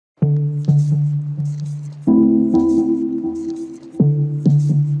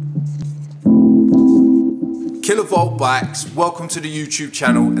Kilovolt Bikes, welcome to the YouTube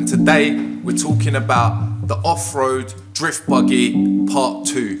channel, and today we're talking about the off-road drift buggy part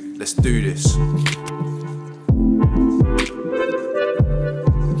 2. Let's do this.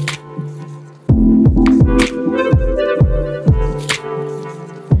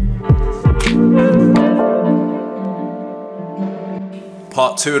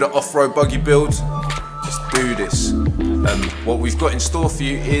 Part 2 of the off-road buggy build. Let's do this. What we've got in store for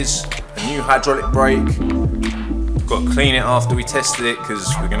you is a new hydraulic brake. We've got to clean it after we tested it because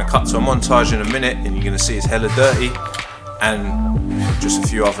we're going to cut to a montage in a minute and you're going to see it's hella dirty, and just a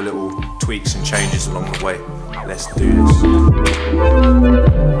few other little tweaks and changes along the way. Let's do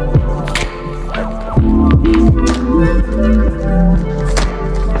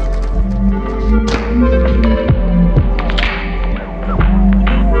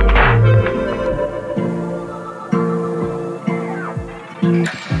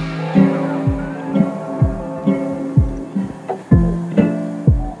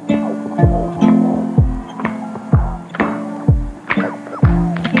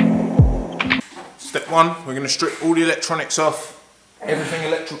Step 1, we're going to strip all the electronics off. Everything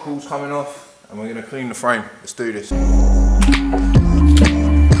electrical's coming off, and we're going to clean the frame. Let's do this.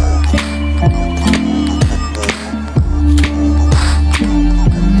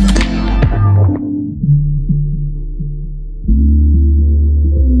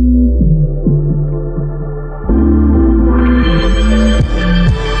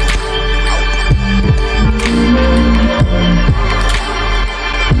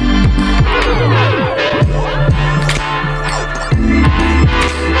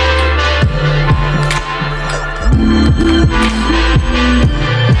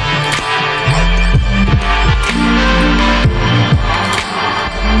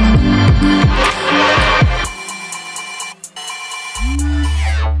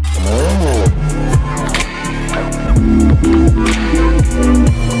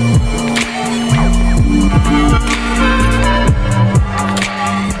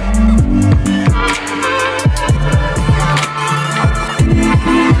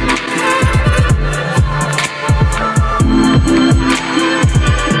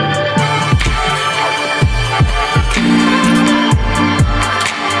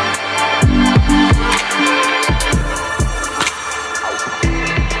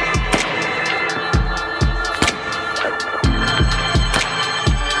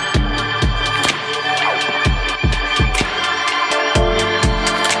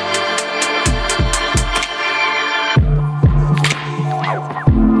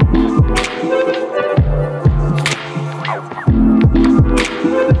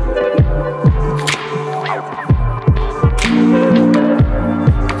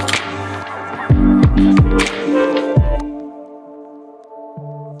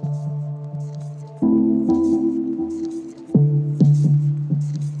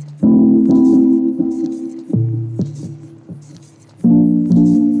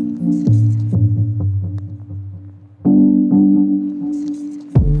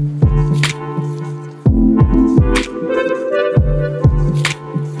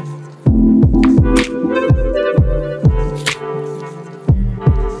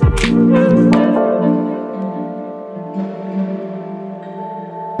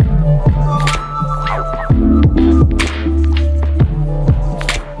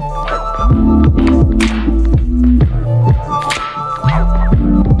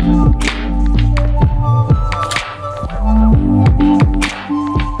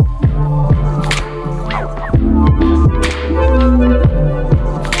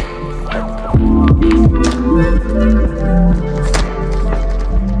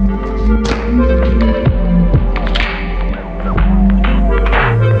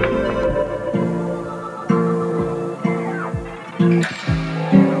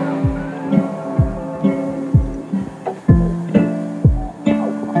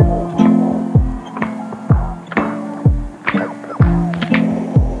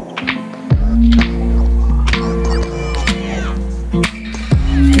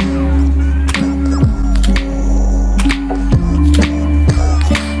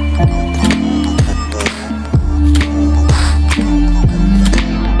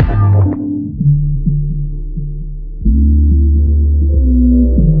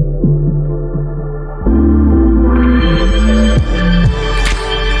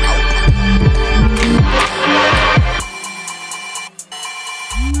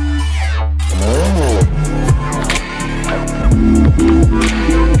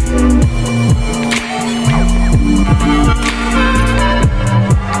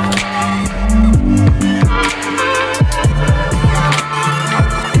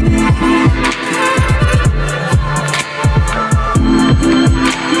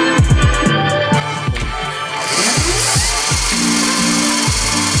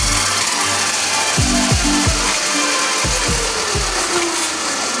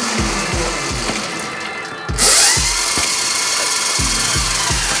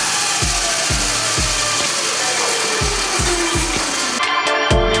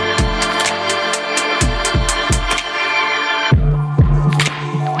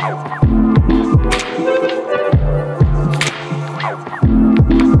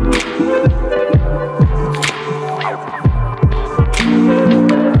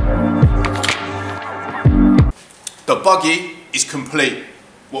 the buggy is complete.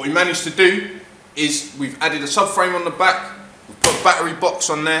 What we managed to do is we've added a subframe on the back, we've put a battery box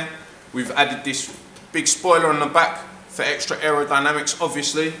on there, we've added this big spoiler on the back for extra aerodynamics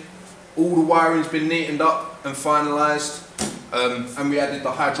obviously. All the wiring's been neatened up and finalised, and we added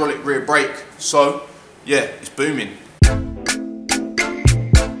the hydraulic rear brake, so yeah, it's booming.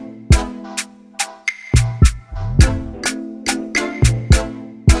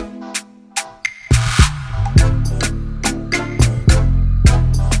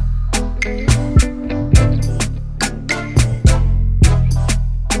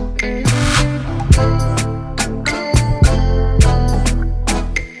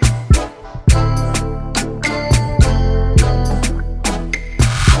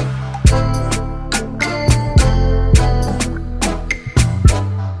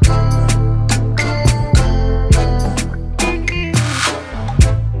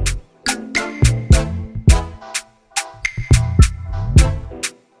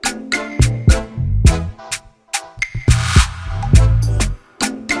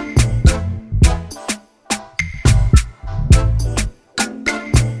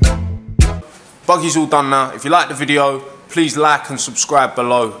 Buggy's all done now. If you like the video, please like and subscribe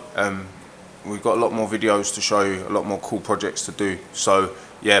below. We've got a lot more videos to show you, a lot more cool projects to do. So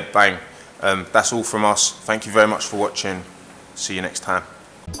yeah, bang. That's all from us. Thank you very much for watching. See you next time.